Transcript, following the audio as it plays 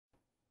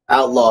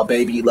Outlaw,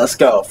 baby, let's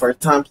go. First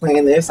time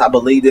playing this. I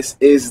believe this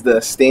is the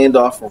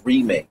standoff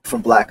remake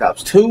from Black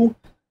Ops 2.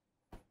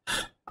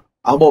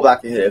 I'll go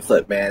back and hit a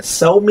flip, man.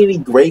 So many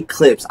great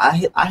clips.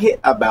 I hit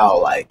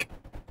about like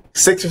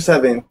 6 or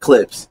 7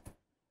 clips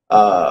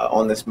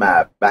on this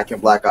map back in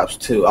Black Ops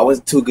 2. I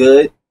wasn't too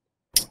good,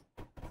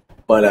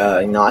 but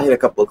I hit a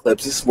couple of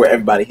clips. This is where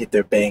everybody hit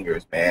their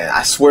bangers, man.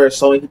 I swear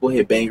so many people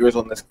hit bangers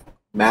on this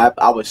map.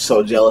 I was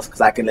so jealous because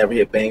I could never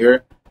hit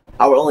banger.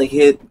 I would only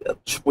hit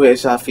triple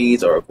headshot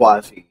feeds or a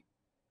quad feed,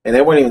 and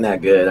they weren't even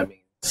that good. I mean,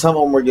 some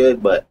of them were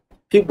good, but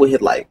people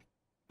hit like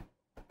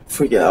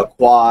freaking a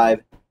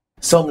quad,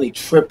 so many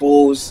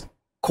triples,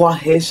 quad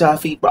headshot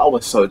feed. Bro, I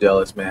was so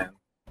jealous, man.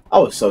 I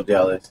was so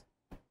jealous.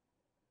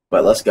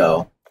 But let's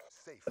go.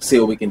 Let's see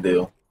what we can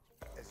do.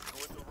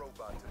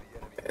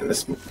 And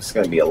this is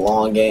gonna be a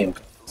long game.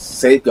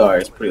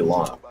 Safeguard is pretty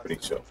long, I'm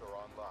pretty sure.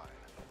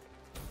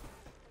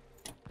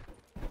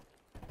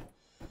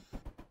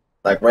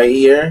 Like right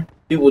here,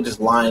 people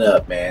just line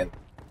up, man.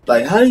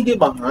 Like, how do you get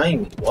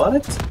behind me?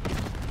 What?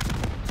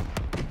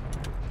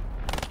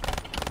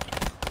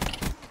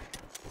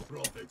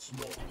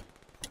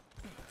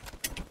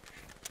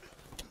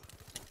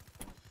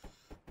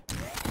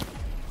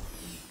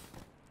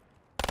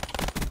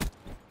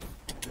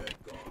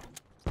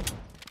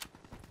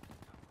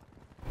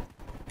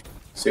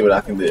 See what I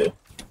can do.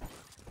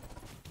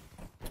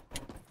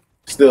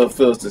 Still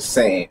feels the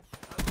same.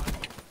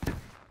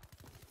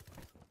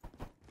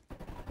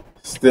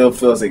 Still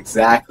feels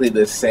exactly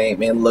the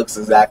same. It looks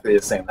exactly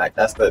the same. Like,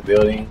 that's the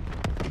building.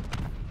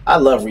 I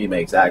love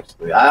remakes,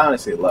 actually. I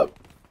honestly love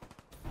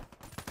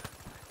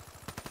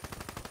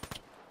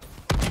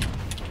it.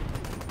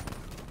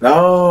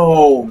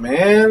 No,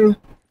 man.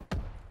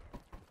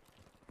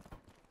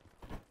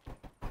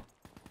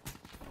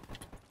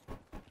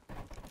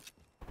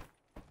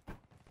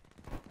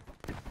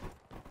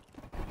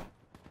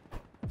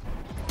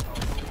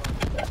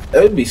 It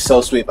would be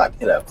so sweet if I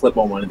could hit a clip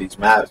on one of these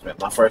maps, man.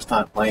 My first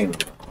time playing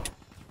them.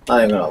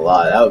 Not even gonna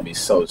lie, that would be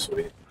so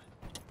sweet.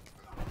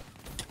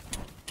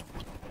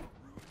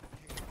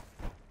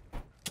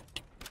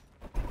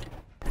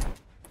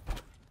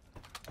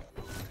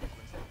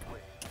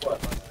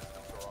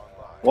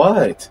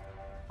 What?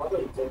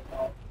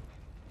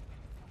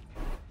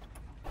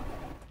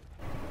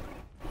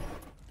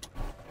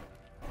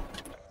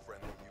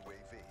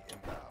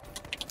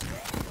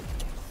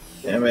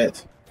 Damn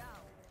it.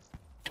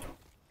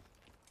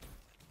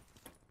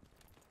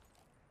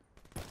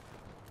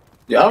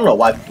 Yeah, I don't know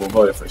why people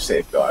voted for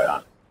Safeguard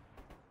on it.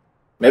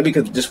 Maybe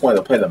because they just wanted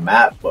to play the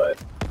map,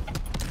 but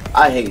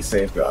I hate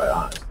Safeguard,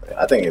 honestly.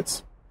 I think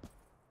it's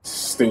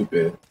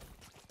stupid.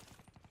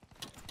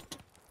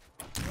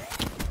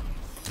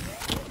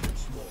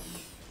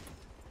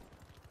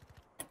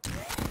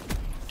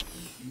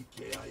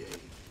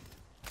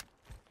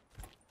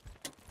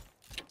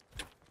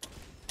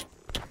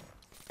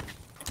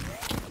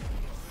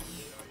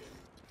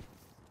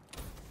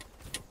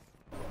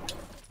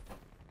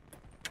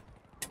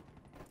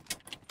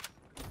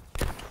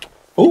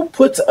 Who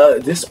puts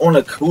this on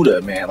a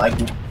CUDA, man? Like,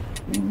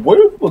 where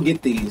do people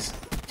get these?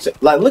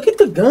 Like, look at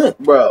the gun,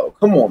 bro.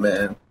 Come on,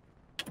 man.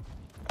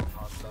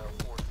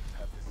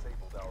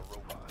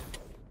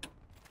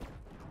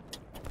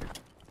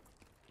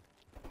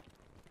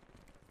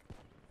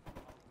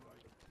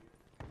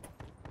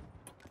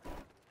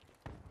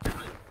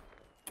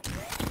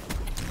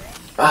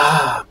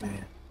 Ah,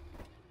 man.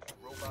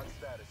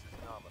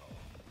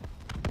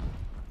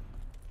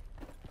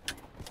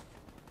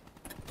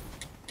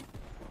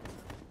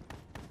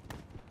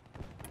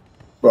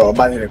 Bro, I'm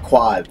about to hit a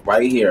quad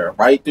right here,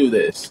 right through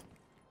this.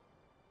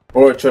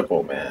 Or a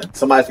triple, man.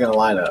 Somebody's gonna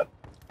line up.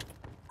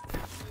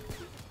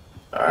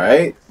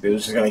 Alright,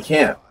 dude's just gonna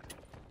camp.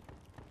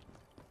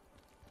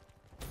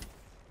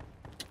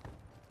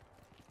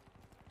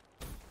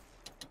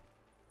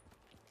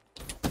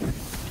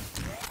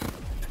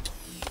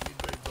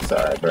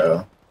 Sorry,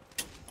 bro.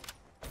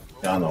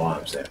 Y'all know what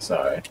I'm saying,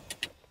 sorry.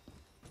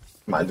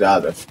 My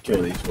job to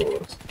kill these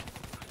fools.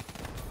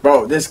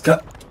 Bro, this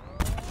cut.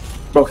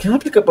 Bro, can I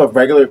pick up a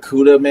regular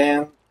CUDA,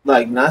 man?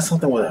 Like, not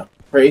something with a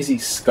crazy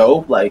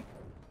scope? Like,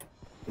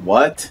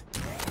 what?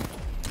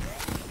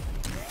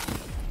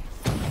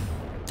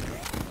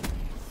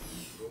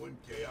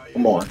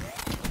 Come on.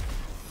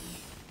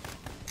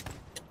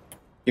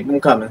 Keep them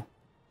coming.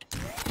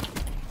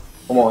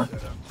 Come on.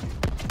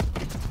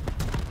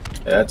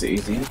 Yeah, that's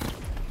easy.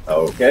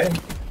 Okay.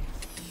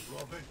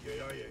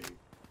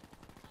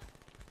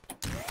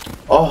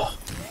 Oh.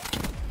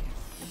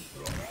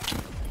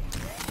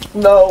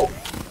 No.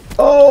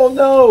 Oh,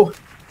 no.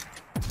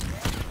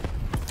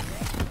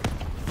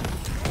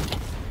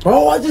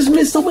 Bro, I just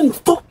missed so many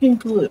fucking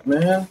clips,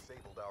 man.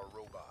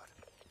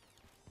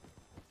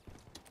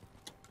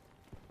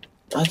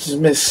 I just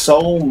missed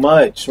so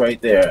much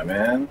right there,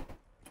 man.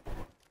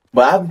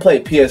 But I haven't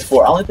played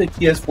PS4. I only played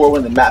PS4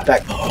 when the map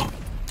pack.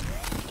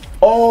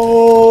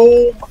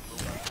 Oh.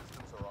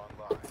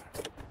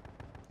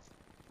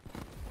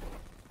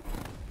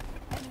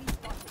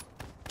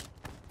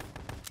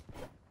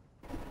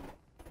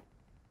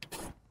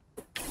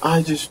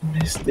 I just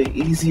missed the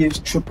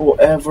easiest triple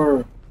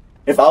ever.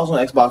 If I was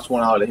on Xbox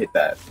One, I would have hit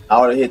that.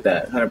 I would have hit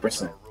that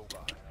 100%.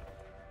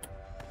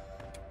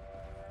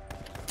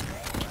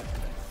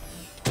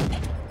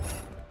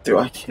 Dude,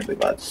 I can't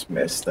believe I just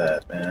missed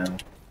that, man.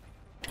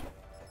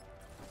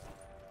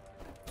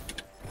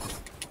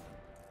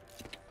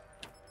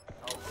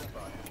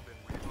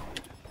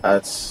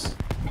 That's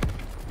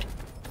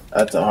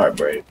a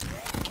heartbreak.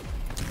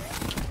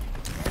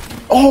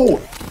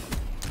 Oh!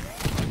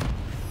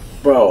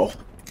 Bro.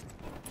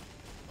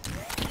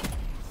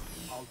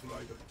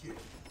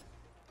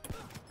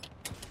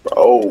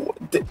 Bro.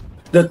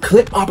 The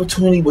clip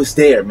opportunity was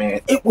there,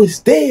 man. It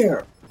was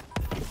there.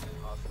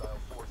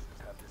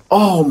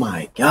 Oh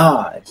my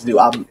gosh. Dude,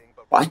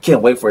 I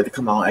can't wait for it to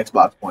come out on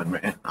Xbox One,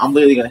 man. I'm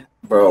literally gonna...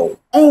 Bro.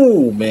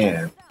 Oh,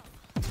 man.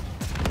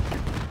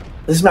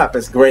 This map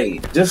is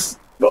great.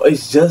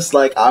 It's just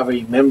like I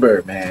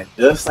remember, man.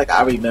 Just like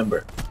I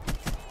remember.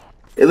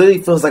 It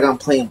literally feels like I'm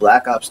playing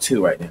Black Ops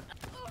 2 right now.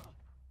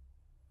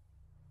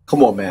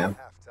 Come on, man.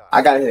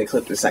 I gotta hit a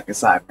clip the second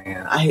side,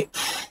 man.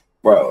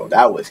 Bro,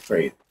 that was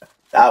crazy.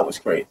 That was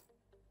crazy.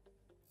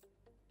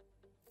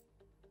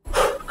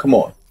 Come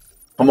on.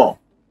 Come on.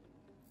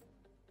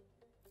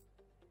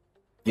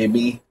 Give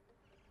me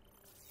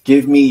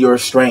your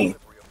strength.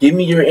 Give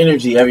me your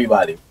energy,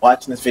 everybody.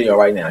 Watching this video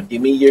right now.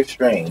 Give me your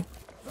strength.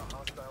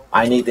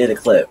 I need to hit a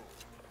clip.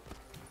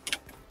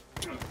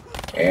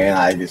 And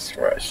I just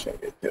rushed and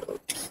get killed.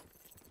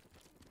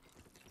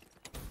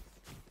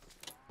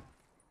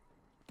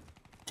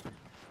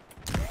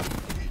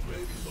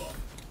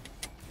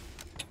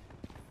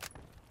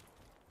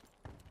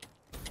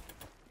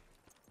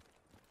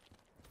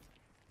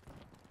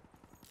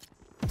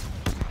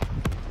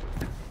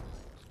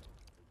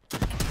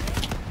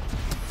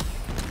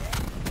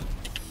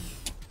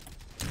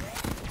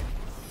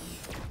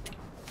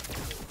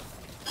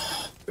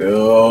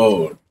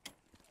 Dude.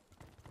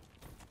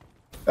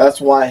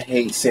 That's why I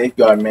hate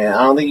Safeguard, man.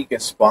 I don't think you can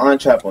spawn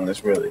trap on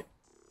this, really.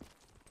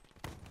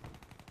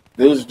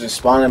 Dudes are just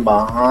spawning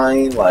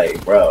behind,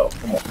 like, bro,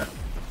 come on.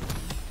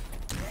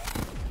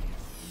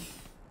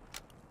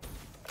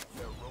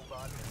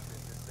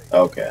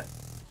 Okay.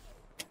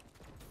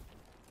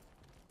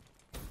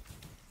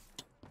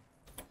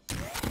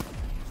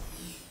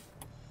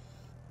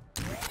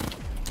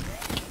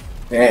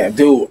 Damn,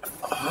 dude.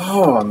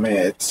 Oh,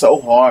 man, it's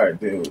so hard,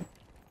 dude.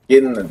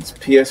 Getting the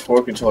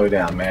PS4 controller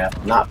down, man.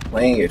 I'm not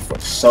playing it for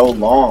so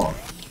long.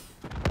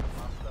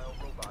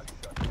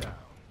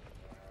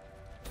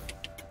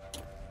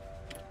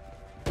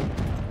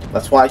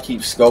 That's why I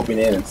keep scoping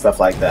in and stuff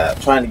like that.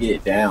 I'm trying to get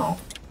it down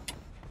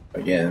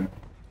again.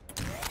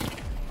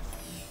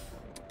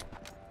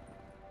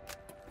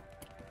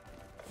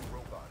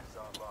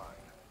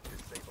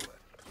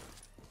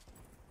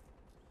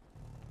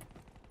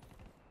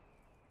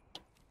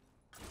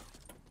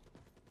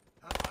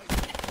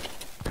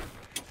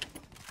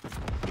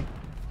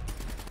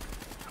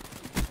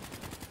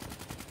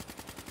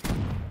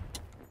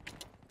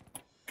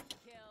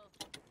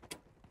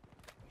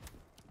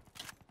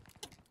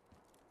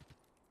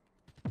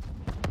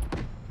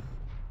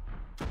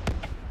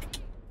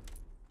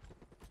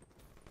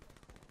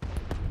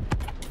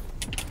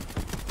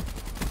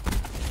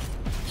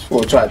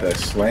 Fool tried to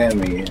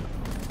slam me.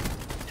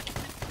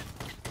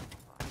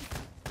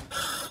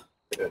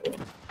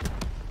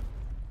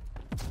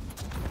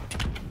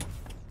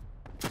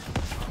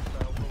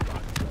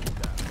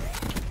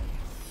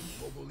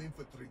 Mobile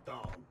infantry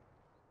down.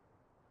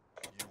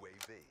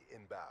 UAV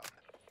inbound.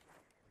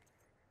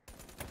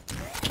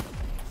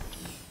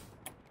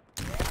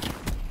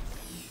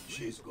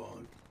 She's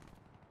gone.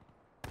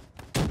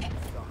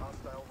 The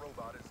hostile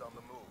robot is on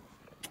the move.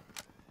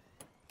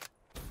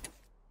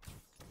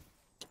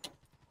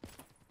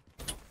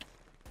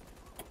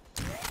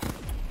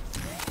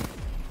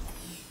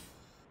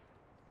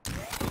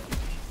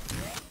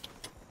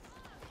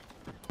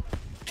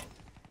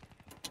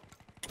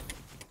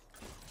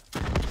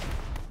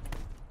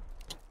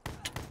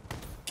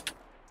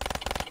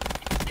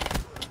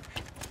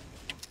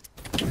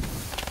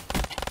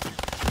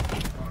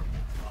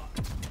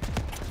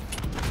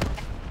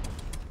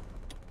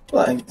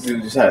 Like,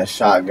 dude just had a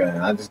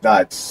shotgun. I just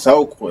died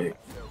so quick.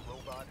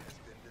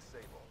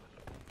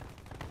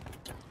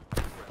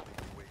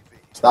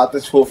 Stop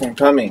this fool from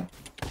coming.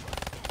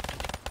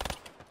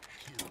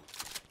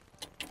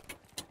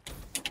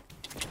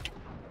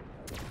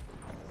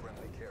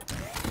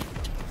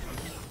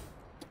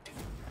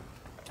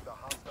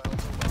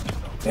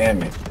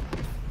 Damn it.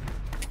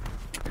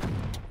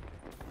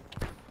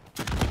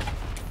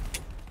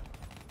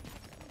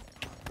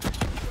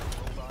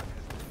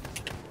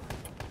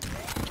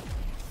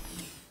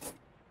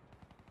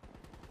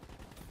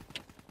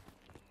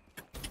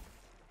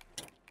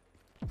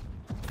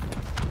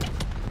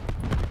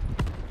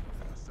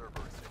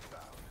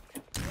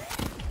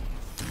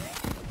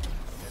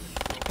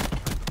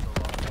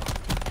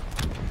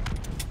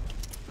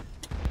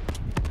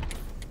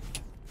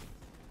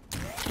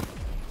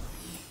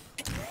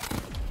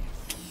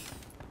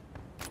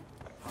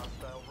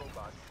 Hostile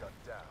robot shut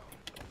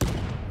down.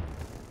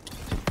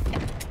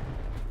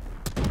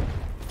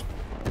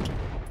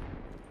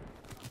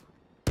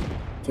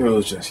 Dude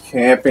was just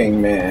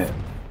camping, man.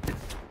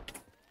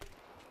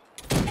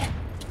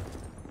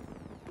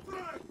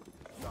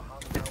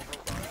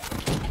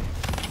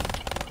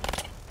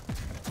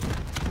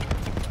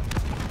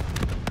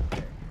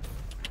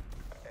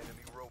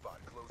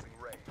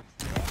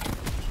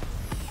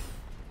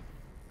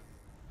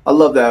 I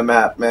love that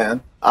map,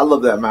 man. I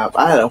love that map.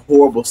 I had a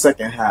horrible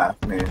second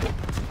half, man.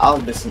 I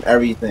was missing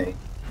everything.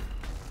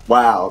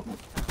 Wow.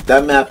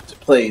 That map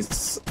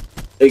plays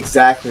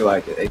exactly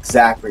like it.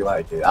 Exactly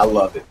like it. I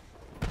love it.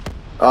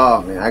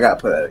 Oh, man. I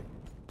gotta put that.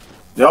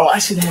 Yo, I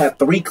should have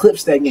 3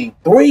 clips that game.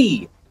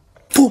 3!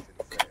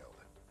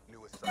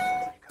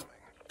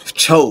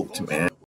 Choked, man.